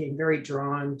 And I became very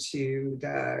drawn to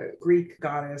the Greek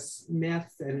goddess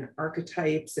myth and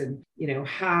archetypes, and,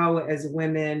 how as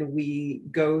women we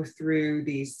go through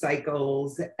these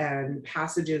cycles and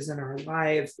passages in our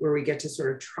lives where we get to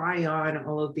sort of try on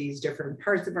all of these different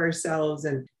parts of ourselves.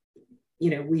 And,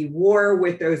 we war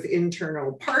with those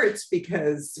internal parts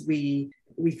because we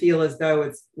feel as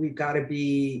though we've got to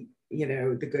be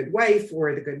the good wife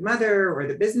or the good mother or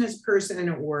the business person,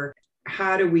 or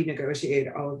how do we negotiate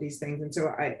all of these things? And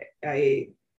so I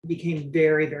became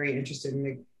very, very interested in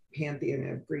the pantheon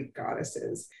of Greek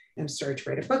goddesses and started to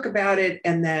write a book about it.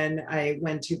 And then I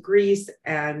went to Greece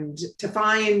and to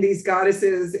find these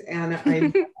goddesses, and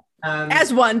I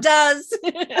as one does.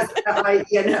 I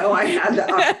had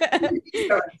the opportunity,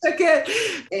 so I took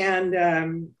it,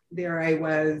 and there I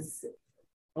was.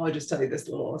 I'll just tell you this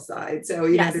little aside. So,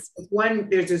 yes.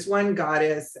 there's this one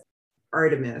goddess,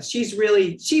 Artemis. She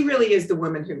really is the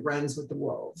woman who runs with the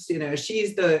wolves.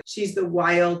 She's the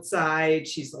wild side.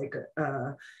 She's like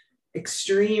a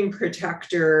extreme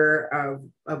protector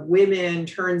of women.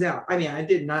 Turns out, I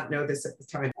did not know this at the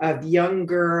time, of young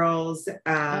girls.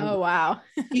 Oh, wow.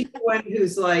 She's the one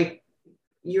who's like,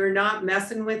 you're not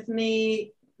messing with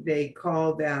me. They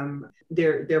call them,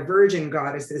 they're virgin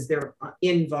goddesses. They're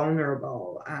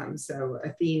invulnerable. So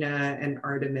Athena and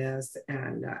Artemis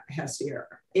and Hestia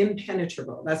are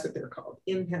impenetrable. That's what they're called,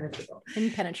 impenetrable.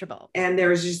 Impenetrable. And there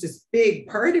was just this big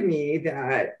part of me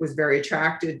that was very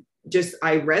attracted.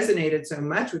 I resonated so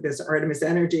much with this Artemis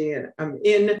energy,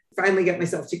 and finally get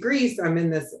myself to Greece. I'm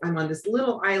on this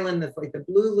little island that's like the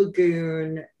Blue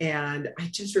Lagoon. And I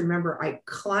just remember I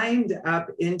climbed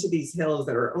up into these hills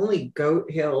that are only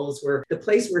goat hills, where the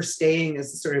place we're staying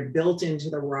is sort of built into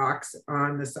the rocks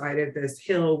on the side of this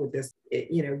hill with this,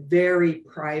 very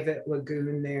private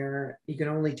lagoon there. You can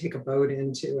only take a boat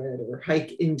into it or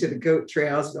hike into the goat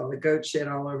trails with all the goat shit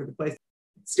all over the place.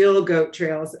 Still goat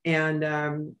trails.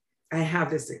 And, I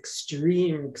have this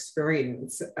extreme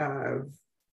experience of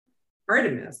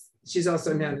Artemis. She's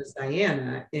also known as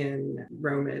Diana in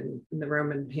the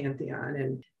Roman pantheon.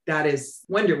 And that is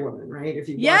Wonder Woman, right? If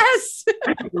you yes,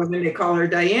 Wonder Woman, they call her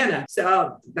Diana.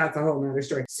 So that's a whole nother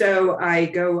story. So I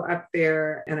go up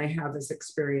there and I have this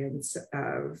experience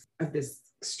of this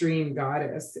extreme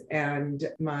goddess. And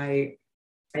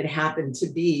it happened to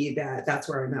be that's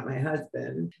where I met my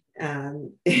husband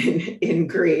in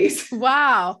Greece.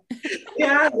 Wow.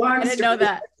 Yeah, I didn't know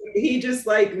that. He just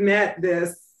like met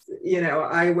this,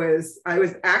 I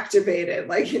was activated,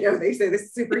 like, they say the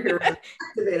superhero was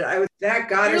activated. I was that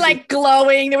goddess. You're like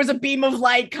glowing. There was a beam of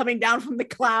light coming down from the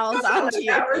clouds onto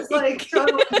you. I was like,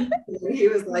 he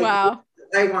was like, wow,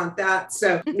 I want that.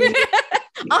 So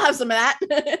I'll have some of that.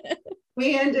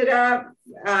 we ended up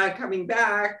coming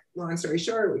back. Long story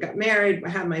short, we got married. I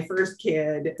had my first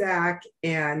kid, Zach.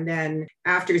 And then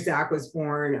after Zach was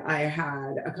born, I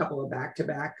had a couple of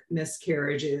back-to-back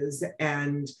miscarriages.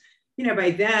 And,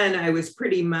 by then I was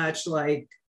pretty much like,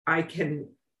 I can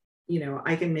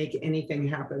make anything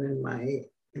happen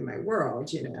in my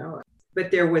world,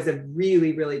 But there was a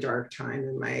really, really dark time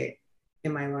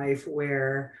in my life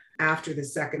where after the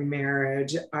second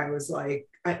marriage, I was like,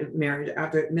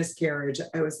 after miscarriage,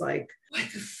 I was like, what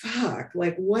the fuck?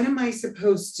 Like, what am I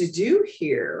supposed to do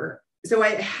here? So I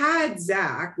had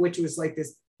Zach, which was like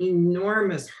this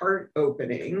enormous heart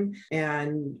opening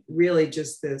and really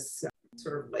just this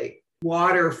sort of like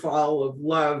waterfall of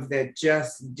love that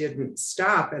just didn't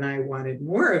stop. And I wanted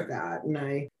more of that.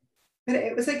 But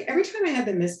it was like every time I had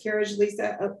the miscarriage,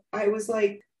 Lisa, I was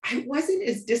like, I wasn't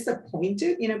as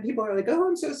disappointed. People are like, oh,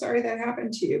 I'm so sorry that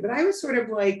happened to you. But I was sort of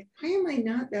like, why am I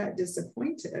not that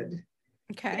disappointed?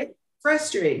 Okay.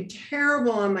 Frustrating,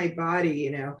 terrible on my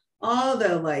body, all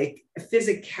the like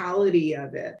physicality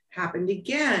of it happened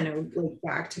again, like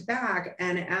back to back.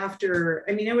 And after,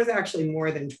 it was actually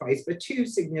more than twice, but 2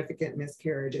 significant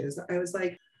miscarriages, I was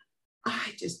like,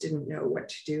 I just didn't know what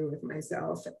to do with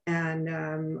myself. And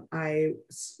I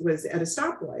was at a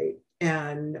stoplight.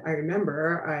 And I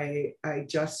remember I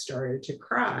just started to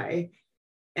cry,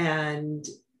 and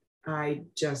I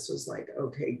just was like,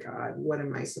 okay, God, what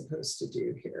am I supposed to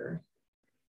do here?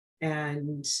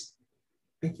 And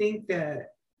I think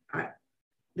that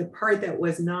the part that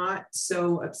was not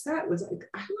so upset was like,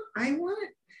 I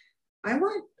want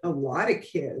a lot of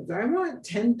kids. I want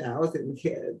 10,000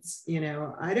 kids.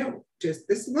 I don't just,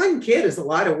 this one kid is a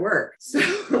lot of work.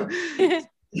 So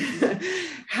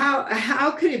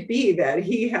how could it be that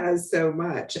he has so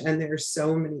much and there's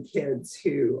so many kids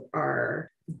who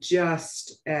are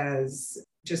just as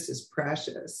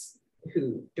precious,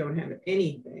 who don't have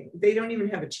anything? They don't even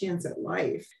have a chance at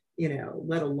life,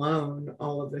 let alone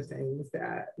all of the things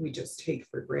that we just take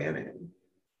for granted.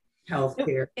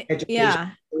 Healthcare,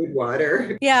 education, food,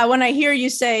 water. Yeah, when I hear you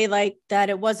say like that,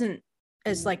 it wasn't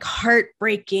as like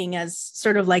heartbreaking as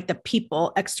sort of like the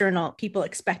external people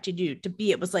expected you to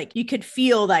be. It was like you could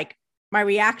feel like my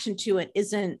reaction to it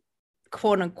isn't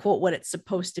quote unquote what it's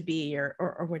supposed to be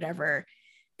or whatever.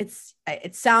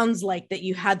 It sounds like that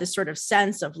you had this sort of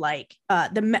sense of like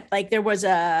there was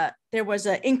a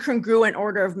incongruent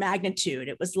order of magnitude.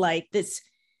 It was like this,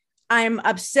 I'm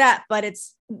upset, but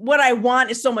it's what I want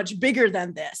is so much bigger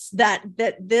than this, that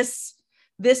this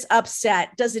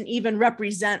upset doesn't even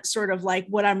represent sort of like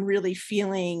what I'm really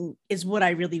feeling is what I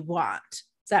really want.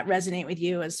 Does that resonate with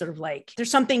you as sort of like,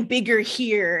 there's something bigger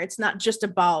here. It's not just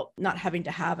about not having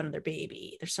to have another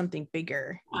baby. There's something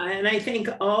bigger. And I think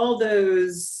that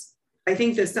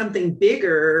something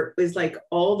bigger was like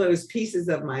all those pieces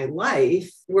of my life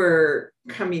were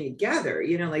coming together,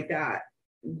 like that,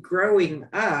 growing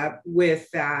up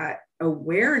with that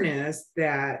awareness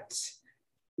that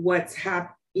what's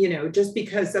happening, just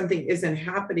because something isn't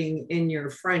happening in your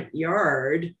front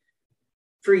yard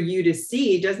for you to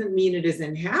see doesn't mean it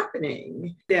isn't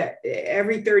happening. That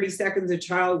every 30 seconds a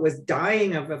child was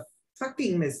dying of a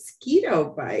fucking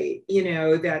mosquito bite,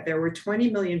 that there were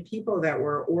 20 million people that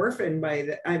were orphaned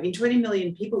 20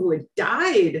 million people who had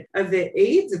died of the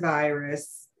AIDS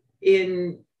virus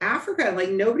in Africa.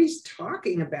 Like nobody's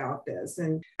talking about this.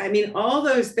 And all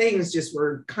those things just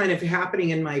were kind of happening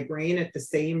in my brain at the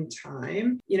same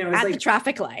time. It was at like the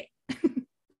traffic light.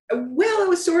 Well, it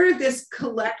was sort of this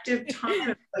collective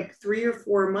time of like 3 or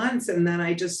 4 months. And then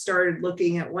I just started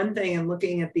looking at one thing and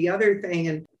looking at the other thing.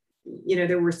 And,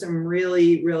 there were some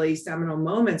really, really seminal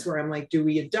moments where I'm like, do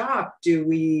we adopt? Do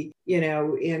we,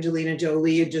 Angelina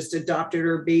Jolie had just adopted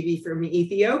her baby from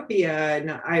Ethiopia.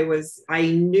 And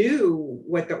I knew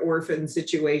what the orphan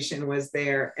situation was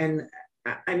there. And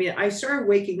I started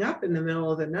waking up in the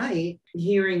middle of the night,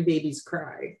 hearing babies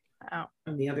cry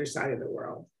on the other side of the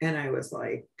world. And I was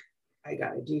like, I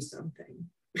got to do something.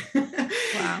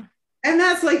 Wow. And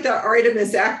that's like the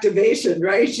Artemis activation,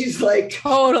 right? She's like,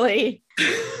 totally.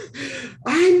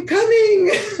 I'm coming.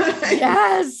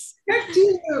 Yes. To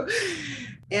you.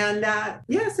 And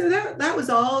so that was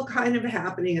all kind of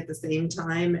happening at the same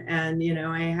time. And,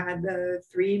 I had the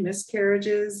 3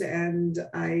 miscarriages and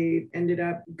I ended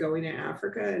up going to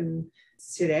Africa. And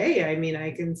today,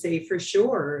 I can say for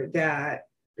sure that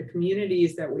the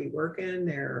communities that we work in,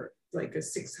 they're like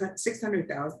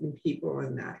 600,000 people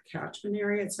in that catchment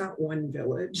area. It's not one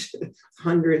village, it's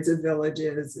hundreds of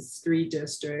villages, it's 3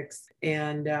 districts.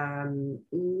 And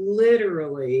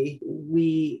literally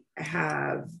we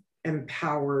have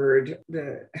empowered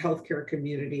the healthcare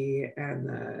community and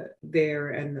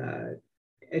the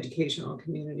educational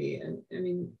community. And I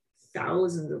mean,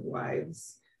 thousands of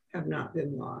lives have not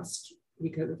been lost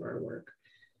because of our work.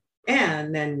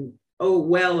 And then,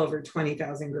 well over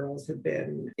 20,000 girls have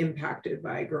been impacted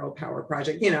by Girl Power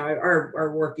Project. You know,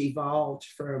 our work evolved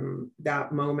from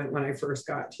that moment when I first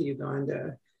got to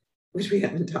Uganda, which we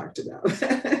haven't talked about.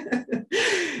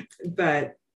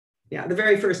 But yeah, the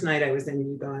very first night I was in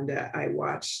Uganda, I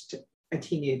watched a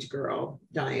teenage girl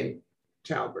die in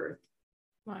childbirth.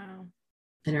 Wow.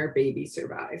 And our baby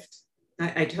survived.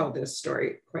 I tell this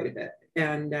story quite a bit.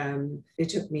 And it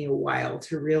took me a while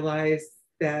to realize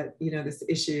that, you know, this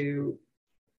issue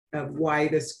of why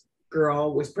this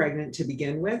girl was pregnant to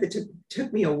begin with, it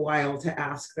took me a while to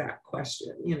ask that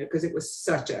question, you know, because it was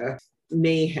such a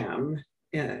mayhem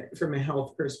from a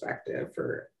health perspective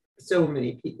for so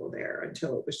many people there,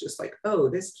 until it was just like, oh,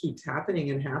 this keeps happening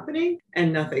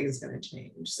and nothing's going to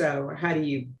change. So how do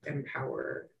you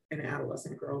empower an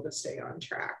adolescent girl to stay on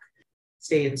track,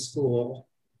 stay in school,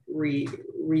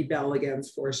 rebel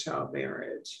against forced child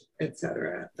marriage,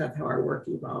 etc.? That's how our work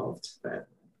evolved. But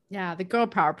yeah, the Girl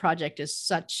Power Project is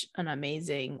such an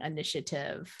amazing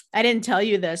initiative. I didn't tell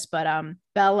you this, but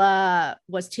Bella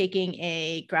was taking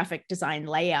a graphic design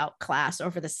layout class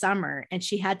over the summer, and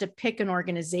she had to pick an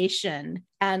organization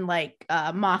and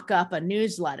mock up a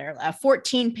newsletter, a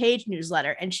 14-page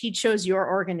newsletter, and she chose your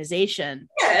organization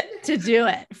to do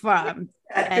it from.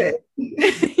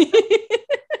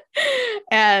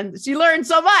 And she learned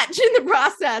so much in the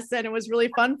process, and it was really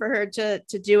fun for her to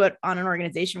do it on an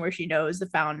organization where she knows the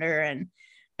founder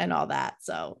and all that.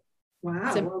 So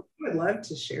wow, well, I would love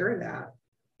to share that.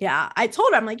 Yeah, I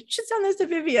told her, I'm like, you should send this to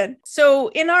Vivian. So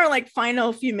in our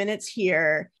final few minutes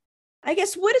here, I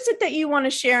guess, what is it that you want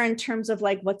to share in terms of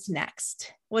what's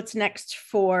next? What's next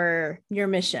for your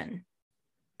mission?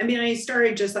 I mean, I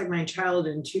started just like my child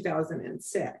in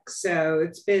 2006. So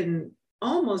it's been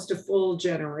almost a full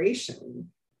generation.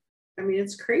 I mean,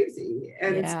 it's crazy.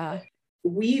 And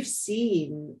we've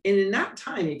seen, and in that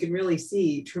time, you can really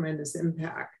see tremendous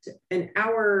impact. And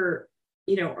our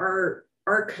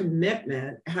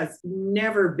commitment has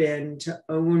never been to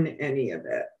own any of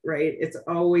it, right? It's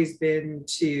always been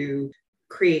to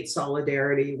create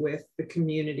solidarity with the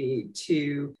community,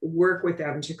 to work with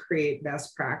them to create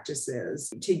best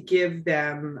practices, to give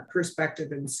them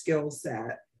perspective and skill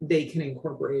set they can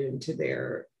incorporate into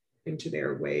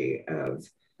their way of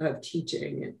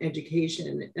teaching and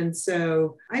education. And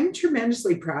so I'm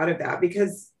tremendously proud of that,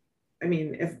 because I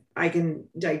mean, if I can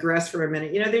digress for a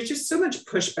minute, there's just so much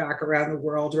pushback around the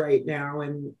world right now,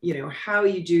 and how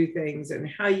you do things and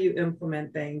how you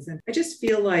implement things. And I just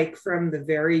feel like from the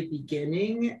very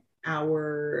beginning,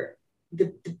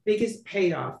 the biggest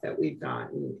payoff that we've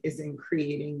gotten is in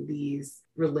creating these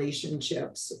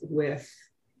relationships with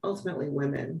ultimately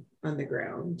women on the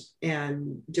ground,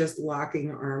 and just locking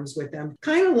arms with them.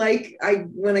 Kind of like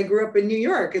when I grew up in New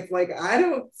York, it's like, I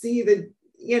don't see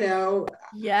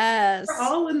yes, we're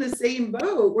all in the same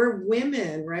boat. We're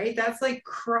women, right? That's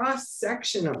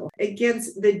cross-sectional.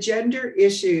 Against the gender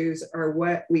issues are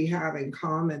what we have in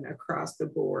common across the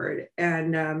board.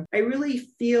 And I really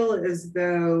feel as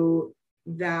though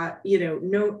that,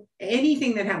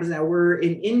 anything that happens now, we're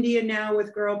in India now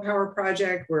with Girl Power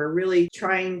Project. We're really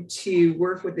trying to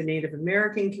work with the Native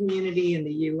American community in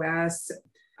the US.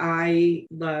 I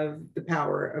love the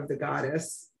power of the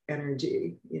goddess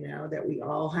energy, that we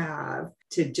all have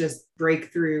to just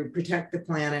break through, protect the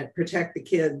planet, protect the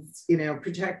kids,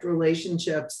 protect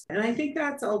relationships. And I think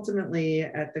that's ultimately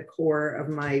at the core of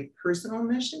my personal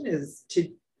mission, is to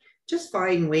just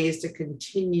find ways to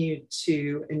continue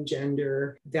to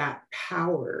engender that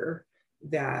power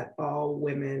that all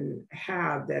women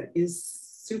have, that is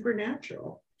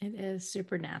supernatural. It is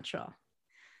supernatural.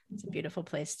 It's a beautiful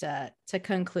place to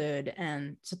conclude.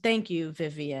 And so thank you,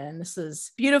 Vivian. This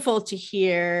is beautiful to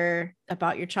hear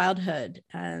about your childhood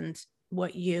and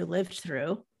what you lived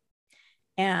through.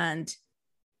 And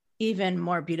even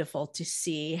more beautiful to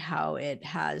see how it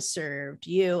has served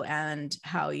you and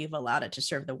how you've allowed it to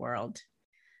serve the world.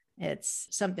 It's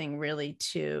something really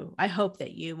I hope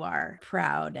that you are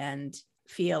proud and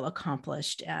feel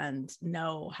accomplished and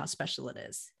know how special it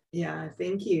is. Yeah,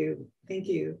 thank you. Thank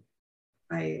you.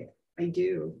 I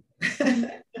do.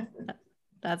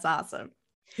 That's awesome.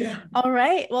 Yeah. All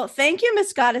right. Well, thank you,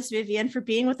 Miss Goddess Vivian, for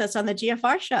being with us on the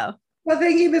GFR show. Well,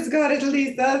 thank you, Ms. Goddess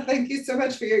Lisa. Thank you so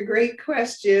much for your great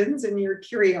questions and your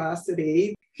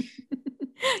curiosity.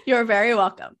 You're very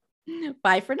welcome.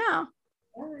 Bye for now.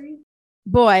 Bye.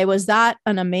 Boy, was that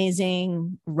an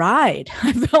amazing ride.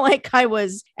 I feel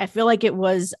like it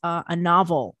was a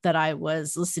novel that I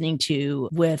was listening to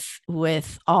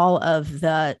with all of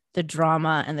the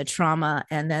drama and the trauma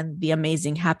and then the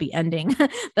amazing happy ending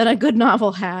that a good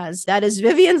novel has. That is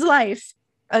Vivian's life.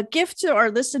 A gift to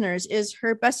our listeners is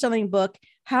her best-selling book,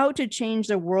 How to Change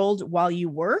the World While You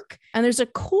Work. And there's a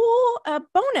cool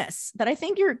bonus that I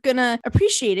think you're going to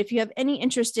appreciate if you have any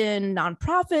interest in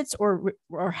nonprofits or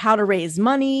how to raise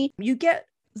money. You get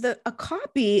a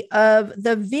copy of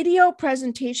the video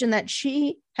presentation that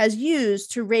she has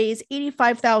used to raise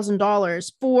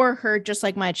 $85,000 for her Just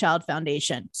Like My Child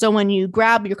Foundation. So when you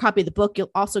grab your copy of the book,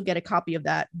 you'll also get a copy of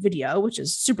that video, which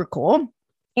is super cool.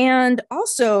 And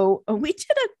also, we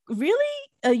did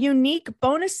a unique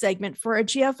bonus segment for a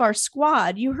GFR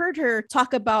squad. You heard her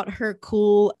talk about her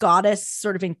cool goddess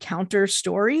sort of encounter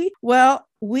story. Well,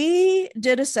 we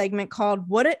did a segment called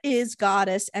What It Is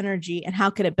Goddess Energy and How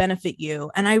Could It Benefit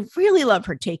You? And I really love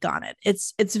her take on it.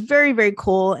 It's very, very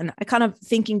cool. And I kind of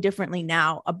thinking differently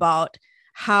now about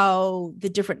how the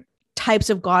different types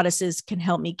of goddesses can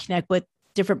help me connect with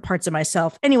different parts of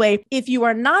myself. Anyway, if you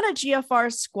are not a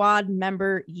GFR squad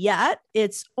member yet,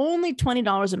 it's only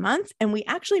 $20 a month. And we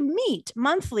actually meet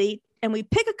monthly and we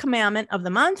pick a commandment of the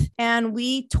month and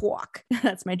we talk.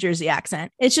 That's my Jersey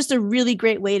accent. It's just a really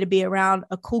great way to be around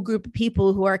a cool group of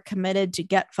people who are committed to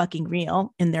get fucking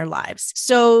real in their lives.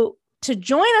 So to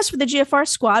join us for the GFR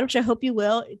squad, which I hope you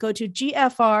will, go to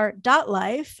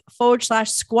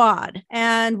gfr.life/squad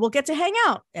and we'll get to hang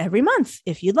out every month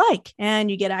if you'd like. And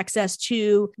you get access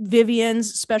to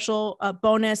Vivian's special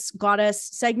bonus goddess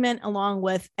segment, along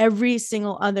with every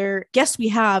single other guest we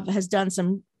have has done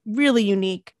some really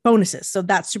unique bonuses. So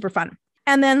that's super fun.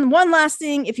 And then one last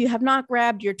thing, if you have not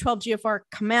grabbed your 12 GFR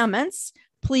commandments,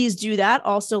 please do that.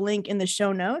 Also link in the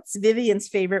show notes. Vivian's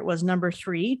favorite was number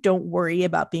 3. Don't worry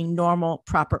about being normal,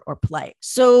 proper, or polite.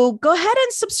 So go ahead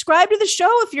and subscribe to the show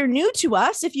if you're new to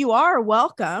us. If you are,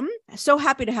 welcome. So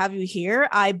happy to have you here.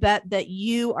 I bet that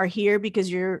you are here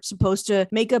because you're supposed to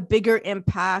make a bigger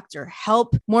impact or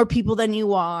help more people than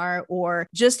you are, or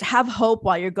just have hope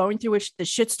while you're going through the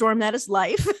shitstorm that is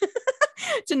life.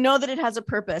 To know that it has a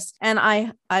purpose. And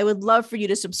I would love for you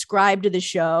to subscribe to the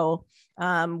show.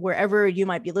 Wherever you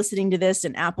might be listening to this,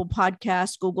 in Apple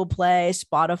Podcasts, Google Play,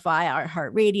 Spotify,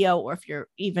 iHeartRadio, or if you're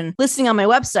even listening on my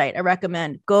website, I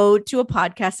recommend go to a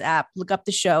podcast app, look up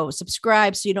the show,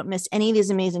 subscribe so you don't miss any of these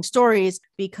amazing stories,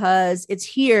 because it's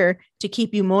here to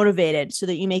keep you motivated so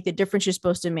that you make the difference you're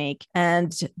supposed to make.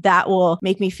 And that will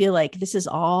make me feel like this is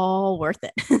all worth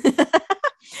it.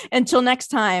 Until next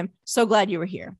time, so glad you were here.